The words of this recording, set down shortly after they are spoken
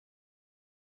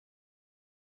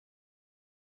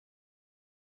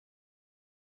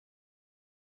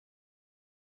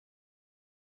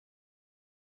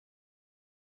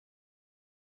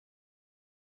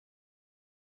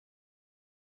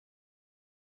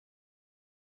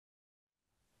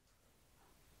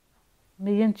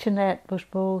Me and Jeanette was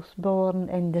both born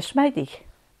in the Smithy,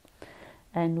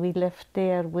 and we lived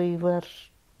there. We were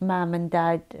Mum and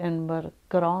Dad and were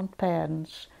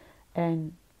grandparents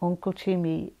and Uncle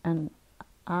Jimmy and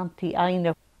Auntie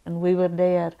Ina, and we were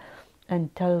there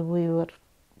until we were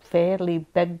fairly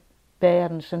big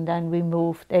bairns, and then we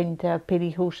moved into a pretty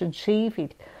house in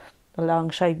Seafield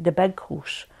alongside the big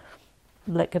house,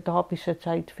 like at the opposite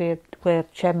side where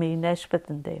Jimmy Nesbitt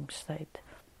and them stayed.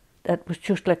 It was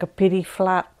just like a pretty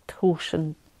flat house,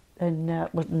 and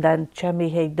then Jimmy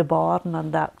had the barn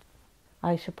and that.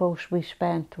 I suppose we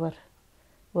spent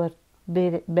were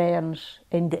bairns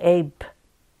in the Abe.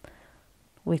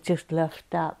 We just left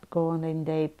that going in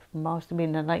the Abe. Must have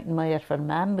been a nightmare for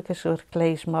Mum because our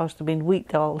place must have been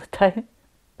wheat all the time.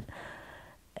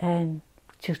 And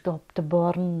just up the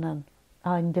burn and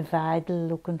on the Vidal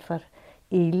looking for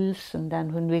eels, and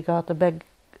then when we got a bit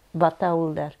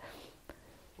older,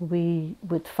 we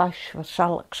would fish for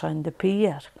salks on the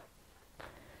pier.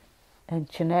 And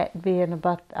Jeanette being a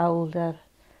bit older,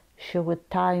 she would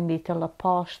tie me till I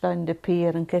passed on the pier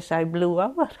in case I blew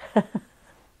over.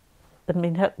 I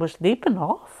mean, it was deep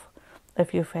enough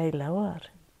if you fell over.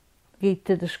 Get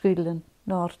to the school in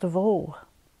North of O.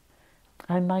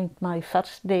 I mind my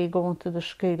first day going to the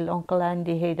school. Uncle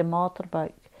Andy had a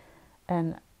motorbike,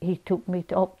 and he took me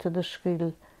up to the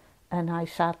school, and I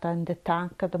sat on the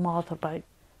tank of the motorbike.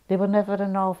 There were never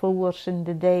enough hours in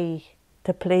the day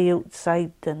to play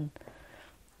outside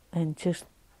and just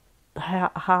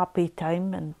a happy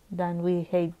time. And then we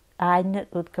had Anne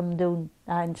that would come down,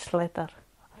 Anne Slater.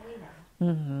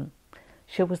 Mm-hmm.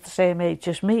 She was the same age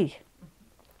as me.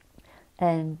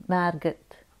 And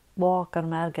Margaret Walker,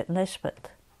 Margaret Nesbitt,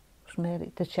 was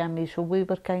married to Jimmy, so we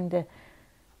were kind of,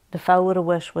 the four of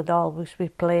us would always be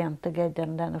playing together.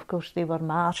 And then of course they were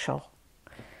Marshall,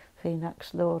 from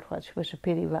next door, which was a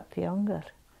pretty bit younger.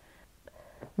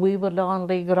 We were the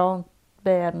only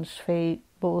grandparents for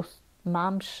both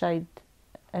Mum's side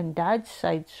and Dad's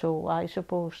side, so I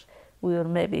suppose we were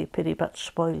maybe a pretty bit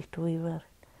spoilt. We were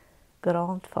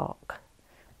grandfolk.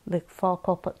 The folk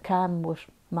up at Cam was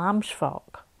Mum's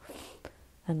folk,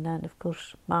 and then of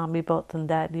course Mommy Butt and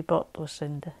Daddy Butt was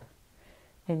in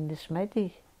the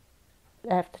Smithy.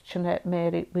 After Jeanette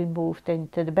married, we moved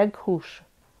into the big house.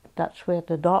 That's where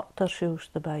the doctors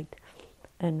used to bide,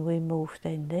 and we moved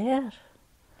in there,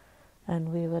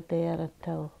 and we were there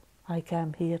until I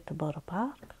came here to Borough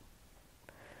Park.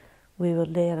 We were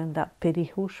there in that pretty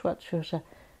house, which was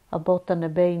a butt and a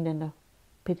bean and a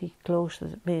pretty close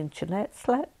to me and Jeanette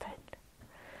slept in.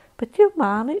 But you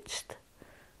managed.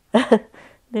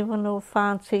 There were no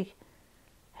fancy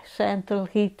central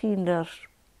heating or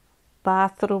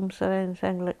bathrooms or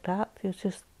anything like that. You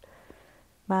just,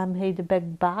 Mum had a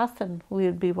big bath and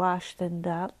we'd be washed in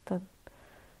that, and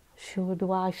she would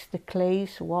wash the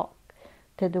clays, walk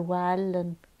to the well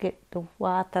and get the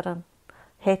water and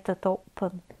heat it up,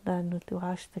 and then we'd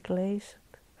wash the clays.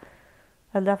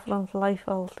 A different life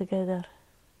altogether.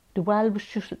 The well was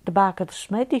just at the back of the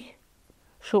smithy,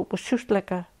 so it was just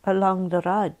like along the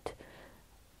road. It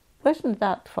wasn't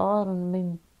that far,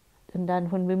 and then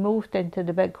when we moved into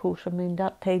the big house,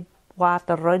 that had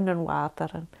water, running water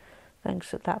and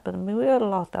things like that, but we were a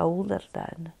lot older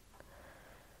then.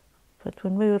 But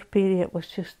when we were period, it was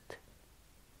just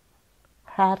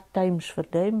hard times for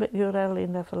them, but you really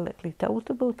never really thought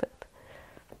about it.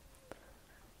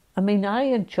 I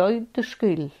enjoyed the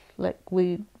school, like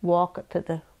we walk up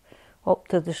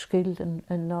to the school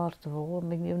in North of O.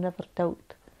 You never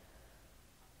thought.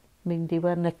 They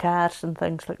were in the cars and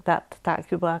things like that to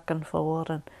take you back and forth,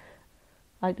 and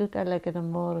I do that like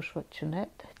in more as what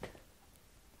Jeanette did.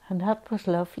 And that was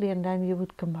lovely, and then you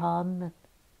would come home and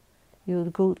you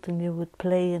would go out and you would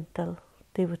play until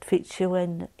they would fetch you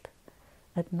in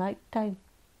at night time.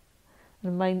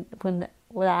 And when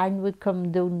Anne would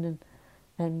come down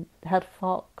and her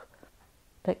folk,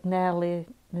 like Nellie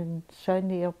and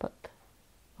Sonny up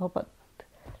at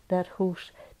their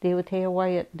house, they would hear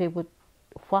why they would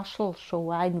whistle,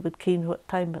 so Anne would ken what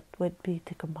time it would be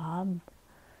to come home.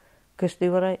 Because they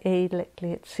were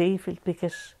likely at Seafield,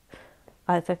 because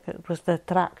I think it was the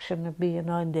attraction of being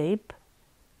on the Abe.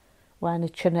 One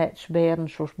of Jeanette's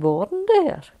bairns was born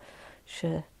there.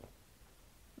 She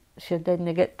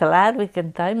didn't get to Lardwick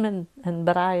in time, and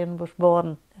Brian was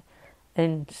born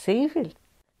in Seafield.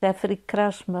 Every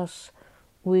Christmas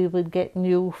we would get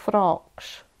new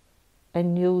frocks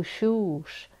and new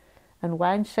shoes, and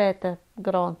one set of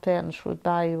grandparents would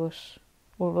buy us,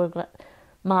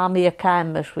 Mommy a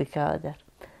canvas we called her,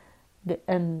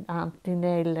 and Auntie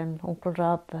Nell and Uncle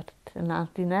Robert and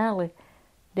Auntie Nellie,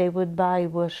 they would buy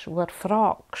were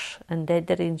frocks, and the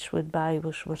other ones would buy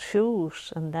were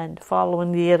shoes, and then the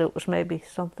following year it was maybe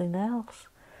something else.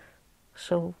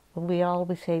 So we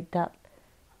always had that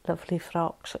lovely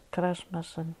frocks at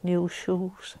Christmas and new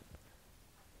shoes.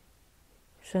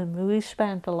 So we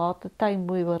spent a lot of time,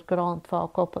 we were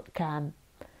grandfolk up at Cannes.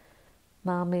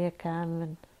 Mammy at Cannes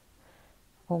and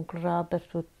Uncle Robert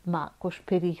would make us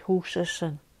pretty houses,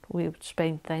 and we would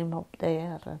spend time up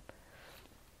there. And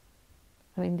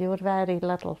I mean, there were very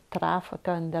little traffic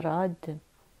on the road. And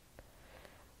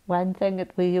one thing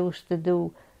that we used to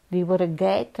do, there were a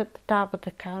gate at the top of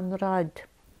the Cannes road.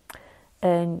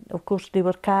 And of course, there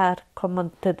were cars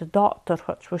coming to the doctor,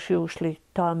 which was usually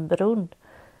Tom Brown.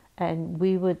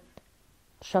 And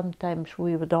sometimes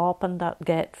we would open that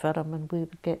gate for him, and we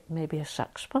would get maybe a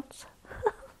sixpence.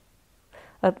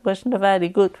 It wasn't very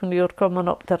good when you were coming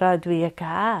up the road with a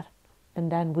car.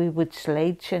 And then we would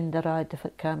sledge in the road if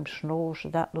it came snow, so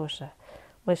that wasn't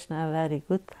a very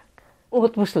good thing. Oh,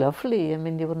 it was lovely. I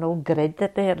mean, there were no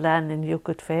gridder there then, and you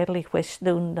could fairly whisk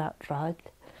down that road.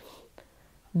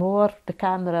 More the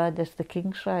Cannes road as the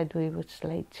King's Road we would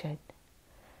sledge in.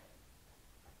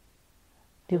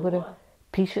 There were a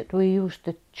piece that we used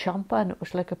to jump on. It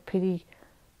was like a pretty,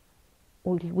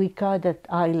 we called it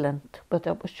island, but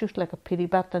it was just like a pretty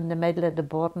bit in the middle of the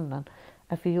burn, and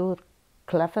if you were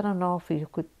clever enough you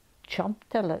could jump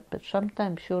till it, but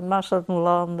sometimes you mustn't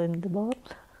land in the burn.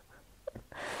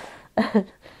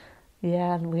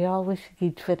 Yeah, and we always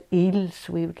did for eels.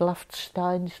 We would lift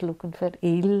stones looking for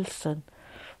eels,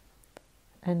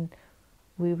 and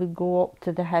we would go up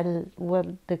to the hill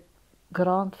where the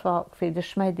grandfolk for the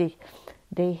smithy,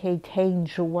 they had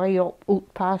hens way up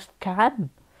out past Cannes,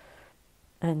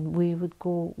 and we would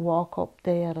go walk up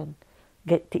there and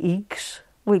get the eggs.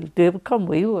 Well, they would come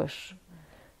with us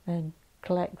and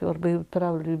collect, or we would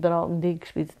probably brought the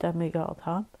eggs by the time we got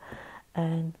home,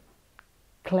 and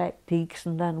collect the eggs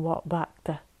and then walk back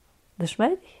to the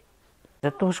smithy.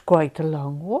 It was quite a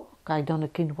long walk. I don't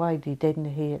know why they didn't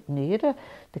have it nearer.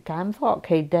 The Cannes folk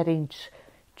had their hens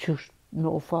just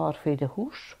no far from the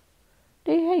house.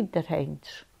 They had their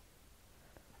hens.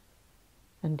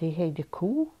 And they had a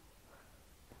cow,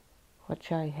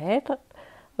 which I hated.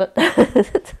 But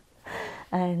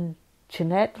and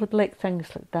Jeanette would like things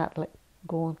like that, like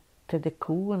going to the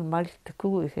cow and milk the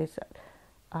cow. She said,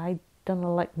 I don't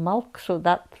like milk, so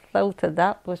that thought of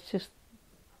that was just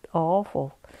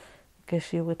awful.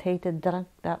 Because you would hate to drink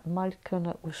that milk and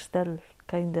it was still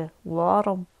kind of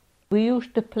warm. We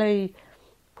used to play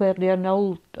where the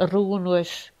old ruin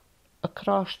was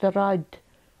across the road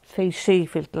for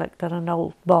Seafield, like there an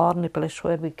old barney place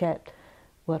where we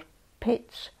were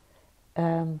pits.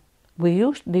 There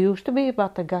used to be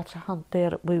about a guts of hunt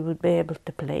there that we would be able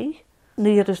to play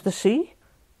near as the sea.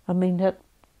 I mean, it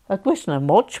wasn't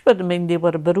much, but I mean, there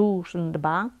were brews in the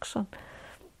banks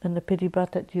and the pity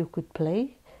bit that you could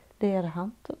play there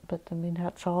hunted, but I mean,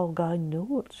 that's all gone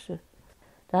now.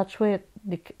 That's where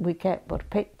we kept our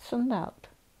pits and that,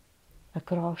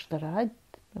 across the road.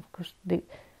 Of course, the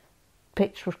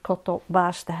pits were cut up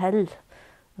past the hill,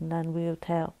 and then we would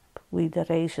help with the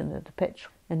raising of the pits.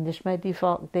 And the smithy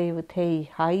folk, they would hay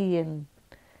high,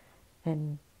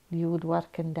 and you would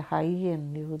work in the hay,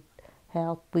 and you would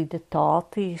help with the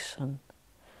torties, and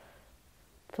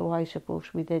so I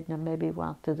suppose we didn't maybe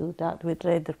want to do that. We'd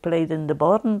rather played in the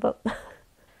barn, but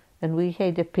and we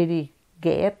had a pretty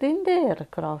garden there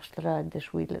across the road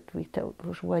as well that we thought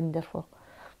was wonderful.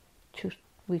 Just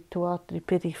with 2 or 3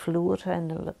 pretty floors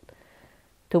and it.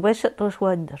 To visit was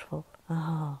wonderful.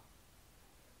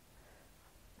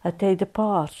 It had a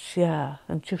porch, yeah,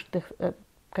 and just a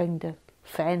kind of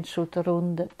fence out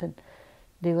around it, and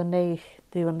they were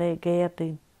no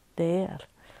garden there.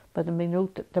 But I mean,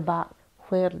 out at the back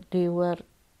where they were,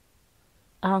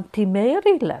 Auntie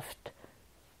Mary lived.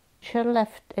 She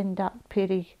lived in that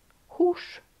pretty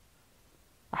house.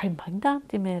 I mind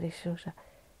Auntie Mary, she was a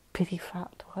pretty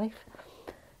fat wife.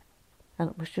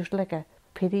 And it was just like a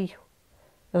pretty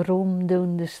room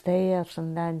down the stairs,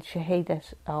 and then she had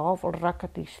this awful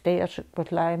rickety stairs that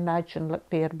was, I imagine, like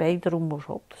their bedroom was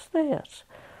up the stairs.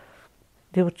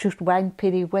 There was just one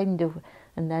pretty window,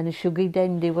 and then as you get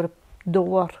in, there were a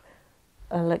door,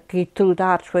 like get through the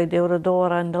archway, there were a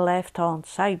door on the left-hand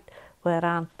side where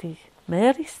Auntie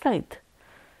Mary stayed.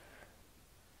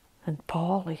 And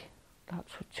Polly,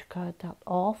 that's what she called that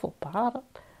awful parrot.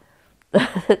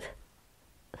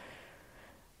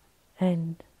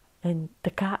 and the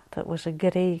cat, that was a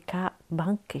grey cat,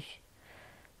 Bunky.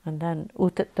 And then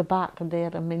out at the back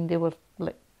there, I mean, they were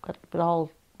like,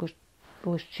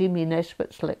 was Jimmy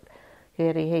Nesbitt's, like,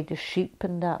 here he had a sheep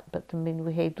and that, but I mean,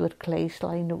 we had our clay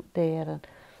line out there, and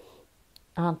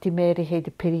Auntie Mary had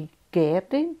a pretty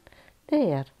garden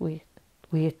there with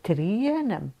a tree in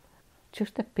them.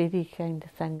 Just a pretty kind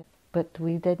of thing. But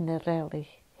we didn't really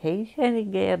have any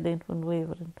garden when we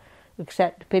were in,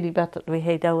 except the pretty bit that we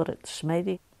had out at the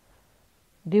smithy.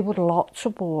 There were lots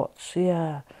of boats,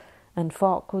 yeah. And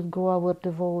folk would go over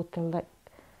the boat to like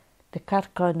the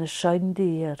kirk on a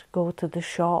Sunday or go to the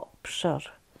shops, or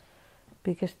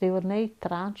because they were no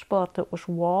transport, it was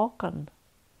walking.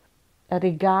 A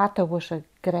regatta was a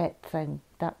great thing.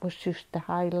 That was just the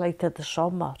highlight of the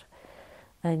summer.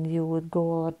 And you would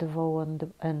go over the boat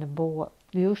in the boat,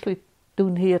 usually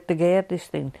down here to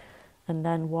Gerdeston, and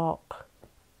then walk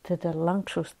to the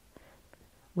links.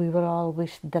 We were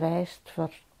always dressed for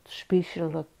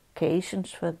special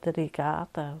occasions for the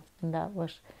regatta, and that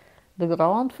was the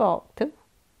grand folk too.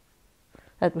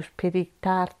 It was pretty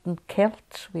tartan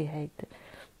kilts we had,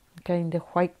 kind of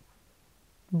white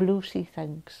bluesy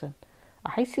things, and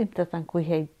I seem to think we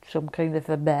had some kind of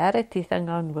a barrety thing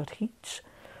on with heats.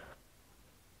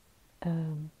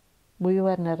 We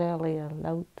weren't really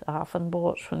allowed off on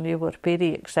boats when you were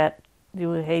pretty, except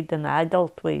you had an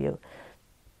adult with you,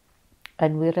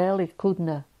 and we really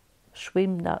couldn't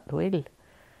swim that well.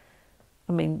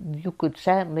 I mean, you could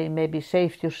certainly maybe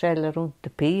save yourself around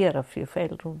the pier if you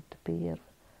fell around the pier.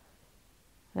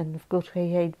 And of course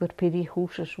we had with pretty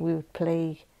horses. We would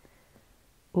play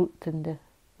out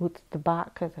at the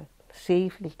back of the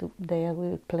Seafield up there. We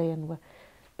would play with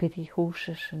pretty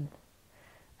horses,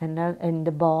 and then in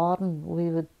the barn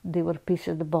they were a piece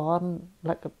of the barn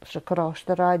like it was across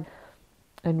the road,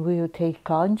 and we would have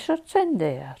concerts in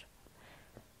there,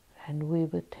 and we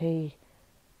would have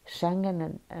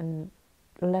singing, and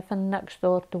living next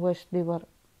door to us they were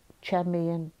Jimmy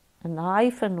and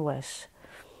Ivan was,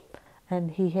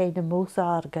 and he had a mouth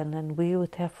organ, and we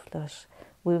would have those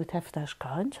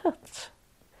concerts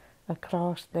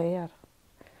across there.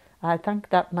 I think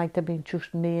that might have been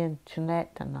just me and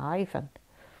Jeanette and Ivan,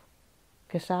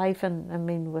 because Ivan, I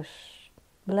mean, was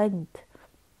blind,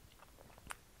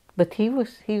 but he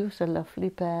was a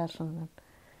lovely person, and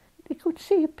he could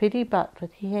see a pretty bit,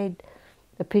 but he had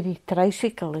a pretty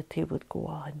tricycle that he would go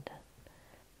on.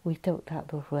 We thought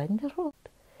that was wonderful.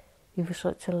 He was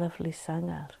such a lovely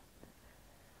singer.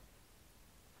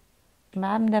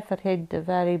 Mum never had the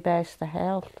very best of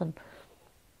health,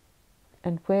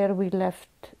 and where we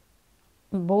lived,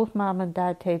 both Mum and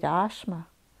Dad had asthma,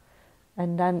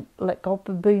 and then like up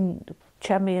above,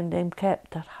 Jimmy and them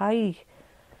kept her high.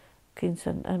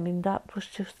 And I mean, that was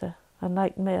just a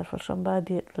nightmare for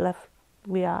somebody that lived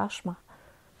with asthma.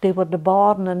 They were the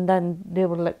barn, and then they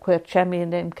were like where Jimmy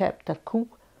and them kept their cow,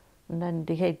 and then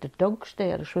they had the dogs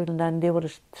there as well, and then they were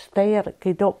a stair that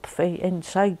came up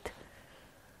inside.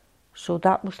 So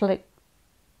that was like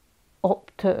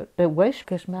up to the west,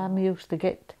 because Mum used to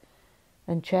get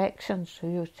injections,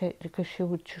 because she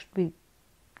would just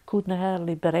couldn't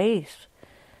hardly breathe.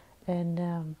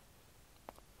 And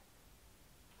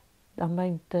I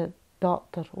mean, the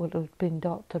doctor would have been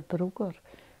Dr. Brugger,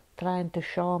 trying to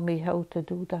show me how to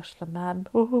do this to Mum.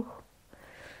 Oh,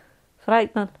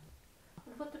 frightening.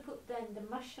 What about then the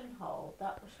mission hall?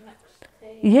 That was next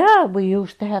day. Yeah, we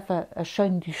used to have a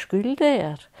Sunday school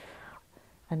there,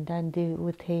 and then they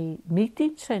would have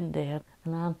meetings in there,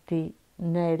 and Auntie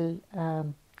Nell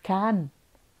Can,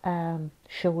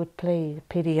 she would play the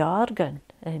pretty organ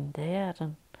in there,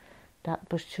 and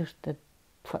that was just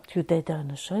what you did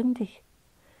on a Sunday,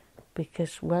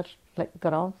 because we're like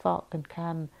grandfolk and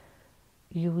Can,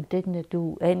 you didn't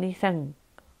do anything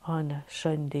on a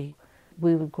Sunday.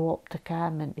 We would go up to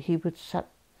Cam, and he would sit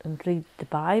and read the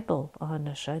Bible on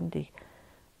a Sunday.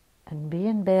 And me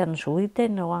and Bairns, we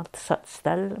didn't want to sit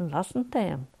still and listen to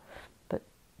him. But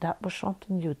that was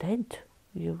something you did.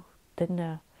 You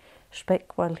didn't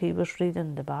speak while he was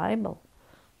reading the Bible.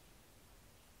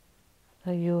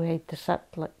 So you had to sit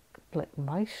like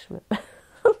mice.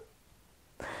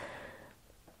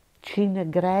 Gina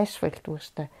Grassfield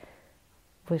was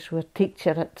our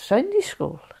teacher at Sunday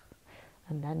school.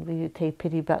 And then we would take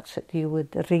pretty bits that you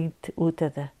would read out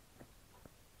of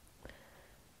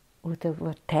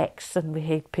our texts, and we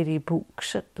had pretty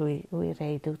books that we read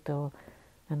out of,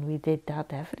 and we did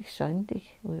that every Sunday.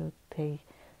 We would take,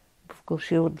 of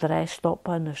course, you were dressed up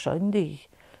on a Sunday.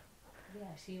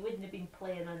 Yeah, so you wouldn't have been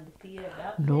playing on the pier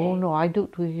that No, day. no, I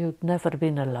don't. You'd never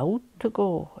been allowed to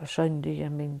go a Sunday. I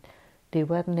mean, they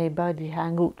weren't anybody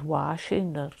hang out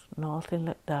washing or nothing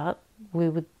like that. We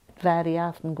would very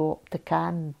often go up to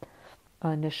Cannes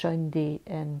on a Sunday,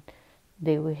 and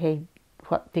they would have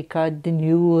what they called the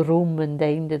new room, and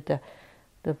then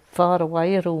the far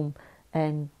away room,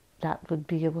 and that would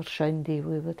be our Sunday.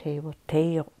 We would have our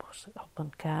tea up was up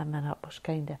on Cam, and it was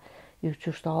kind of, you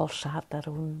just all sat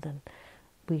around, and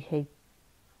we had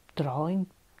drawing,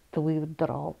 so we would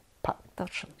draw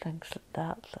pictures and things like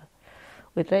that. So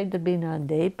we'd rather been on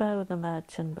day by, I would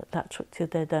imagine, but that's what you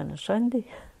did on a Sunday.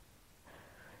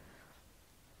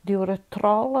 There were a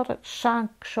trawler that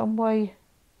sank some way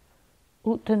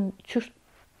out in, just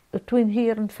between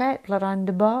here and Fettler and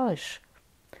the Boys.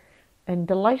 And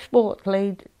the lifeboat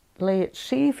lay at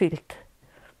Seafield,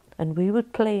 and we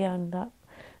would play on that.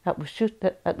 It was just,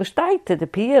 it was tied to the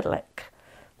pier, like,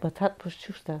 but that was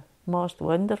just the most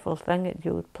wonderful thing that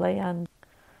you would play on.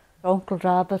 Uncle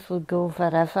Robert would go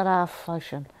forever off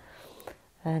fishing,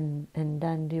 and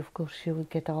then of course you would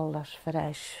get all this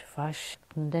fresh fish,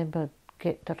 and then we'd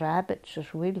get the rabbits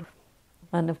as well.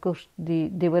 And of course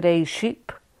they were raised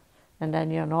sheep, and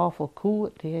then you're an awful cool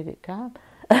at the head it came.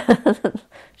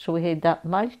 So we had that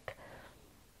milk.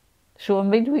 So I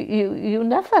mean, you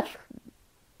never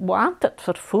wanted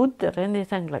for food or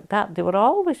anything like that. There were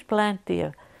always plenty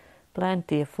of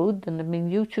food, and I mean,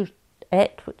 you just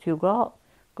ate what you got,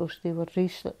 because they were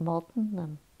recent mutton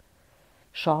and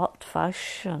salt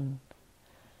fish, and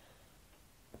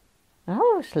it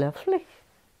was lovely.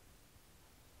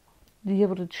 They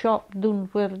were a shop down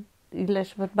where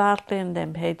Elizabeth Bartley and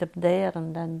them had up there,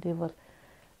 and then they were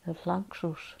the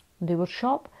Flankshoes. They were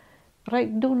shop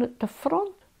right down at the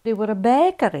front. They were a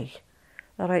bakery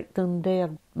right down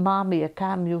there. Mammy and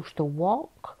Cam used to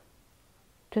walk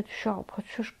to the shop,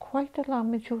 which was quite a long. I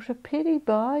mean, she was a pretty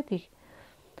body,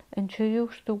 and she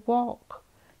used to walk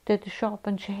to the shop,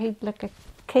 and she had like a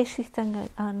casey thing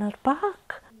on her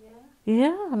back.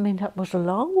 Yeah, I mean, that was a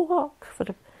long walk for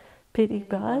a pretty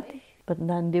body. But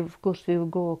then they, of course, they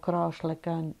would go across like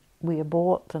on with a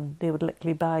boat, and they would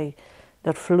literally buy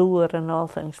their flour and all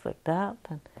things like that.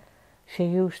 And she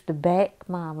used to bake,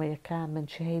 Mammy came, and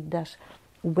she had this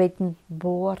wedding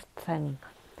board thing,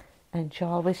 and she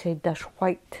always had this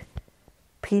white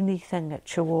penny thing that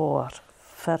she wore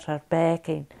for her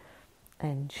baking,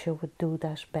 and she would do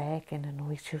this baking, and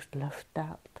we just loved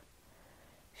that.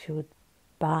 She would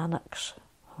bannocks.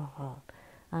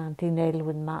 Auntie Nell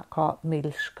would make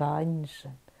oatmeal scones,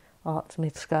 and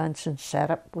oatmeal scones and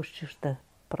syrup was just a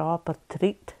proper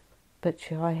treat. But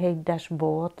she had this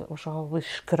board that was always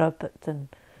scrubbed and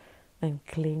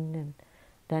clean, and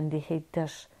then they had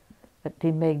this that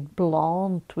they made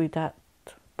blonde with that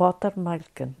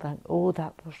buttermilk and thing. Oh,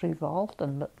 that was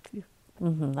revolting. But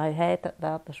I hated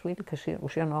that as well, because it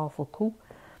was an awful cool.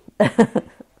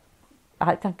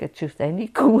 I think it's just any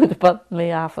cool would put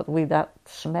me off it with that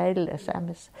smell.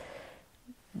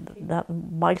 That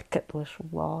milk, it was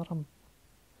warm.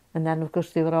 And then, of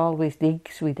course, there were always the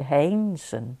eggs with the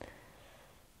hens, and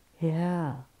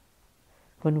yeah.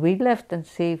 When we lived in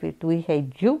Seafield, we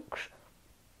had dukes.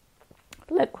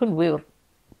 Like when we were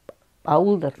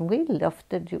older, we loved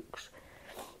the dukes.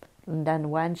 And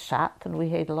then one sat, and we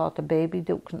had a lot of baby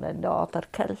dukes, and then the other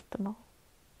killed and all.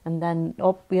 And then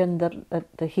up yonder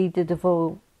at the heat of the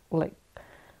voe, like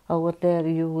over there,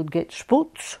 you would get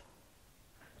spoots.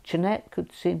 Jeanette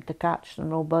could seem to catch them,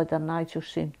 no better, and I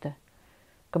just seemed to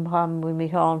come home with my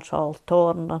hands all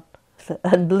torn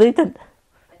and bleeding.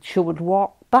 She would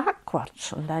walk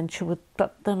backwards, and then she would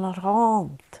put in her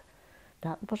hand.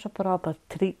 That was a proper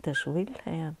treat as well,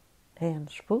 and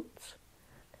spoots.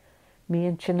 Me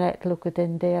and Jeanette looked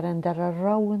in there, and there are a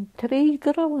rowan tree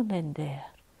growing in there.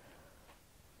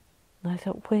 And I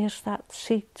thought, where's that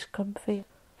seeds come from?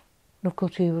 And of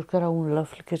course he was growing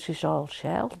lovely, because he's all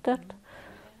sheltered.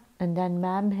 And then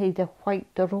Mum had a white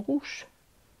rose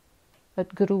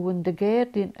that grew in the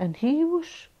garden, and he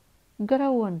was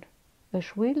growing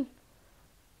as well.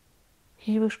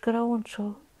 He was growing,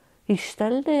 so he's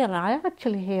still there. And I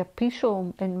actually have a piece of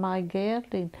him in my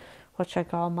garden, which I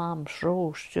call Mum's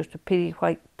rose, just a pretty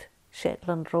white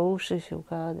Shetland rose, as you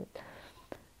call it.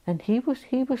 And he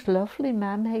was lovely.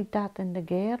 Mum had that in the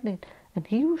garden, and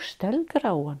he was still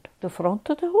growing the front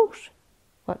of the house.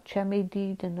 What Jimmy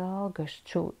did in August.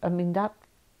 So, I mean, that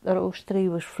rose tree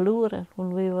was flowering when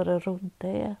we were around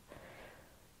there.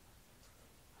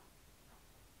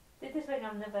 Did the thing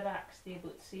I've never asked you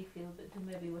about Seafield, but you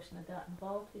maybe wasn't that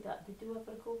involved with that. Did you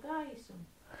ever go guysing?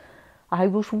 I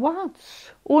was once.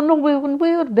 Oh no, when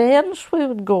we were bairns, we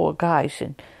would go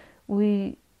guysing.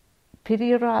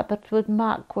 Peter Rabbit would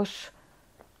make was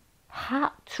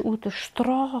hats out of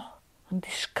straw, and they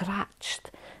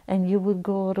scratched, and you would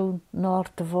go around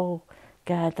north of all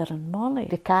gathering money.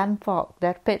 The Canfolk,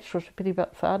 their pits was a pretty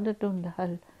bit further down the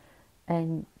hill,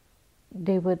 and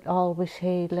they would always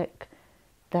have like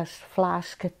this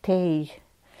flask of tea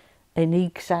and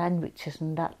egg sandwiches,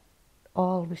 and that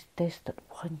always tasted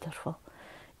wonderful.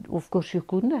 of course you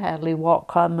couldn't hardly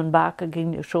walk home and back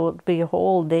again, so it'd be a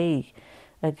whole day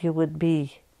that you would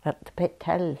be at the pit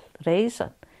hill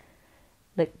racing.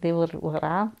 Like they were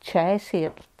on chase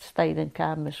here, stayed in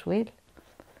calm as well.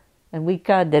 And we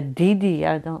called her Didi,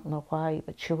 I don't know why,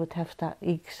 but she would have that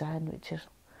egg sandwiches.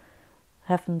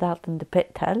 Having that in the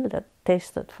pit hill, that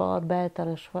tasted far better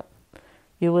as what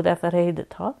you would ever had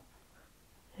at home.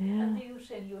 Yeah. And you were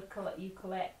saying you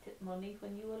collected money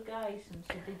when you were guys, and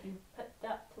so did you put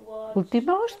that towards? Well, there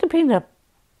must have been a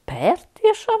party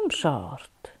of some sort.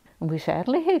 And we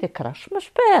certainly had a Christmas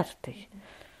party.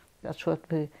 That's what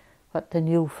the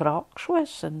new frocks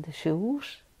was and the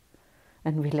shoes.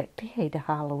 And we likely had a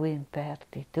Halloween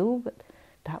party too, but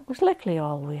that was likely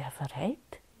all we ever had.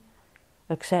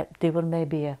 Except there were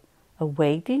maybe a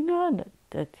wedding on it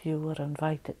that you were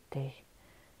invited to.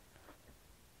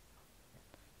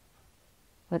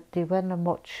 But there wasn't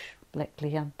much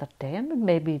likely entertainment.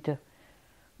 Maybe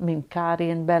Carrie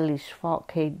and Billy's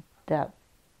folk had that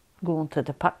going to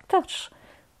the pictures,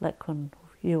 like when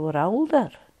you were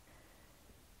older.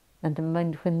 And then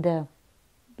when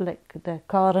the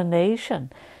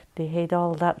coronation, they had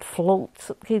all that floats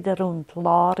that had their own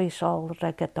lorries all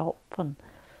rigged up,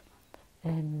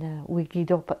 and we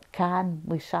get up at Cannes.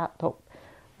 We sat up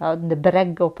on the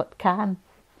brig up at Cannes.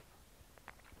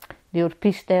 They were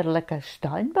pieced there like a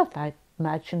stone, but I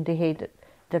imagine they had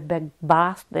the big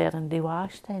bath there and they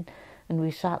washed in, and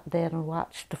we sat there and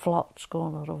watched the floats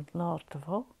going around north of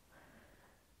all.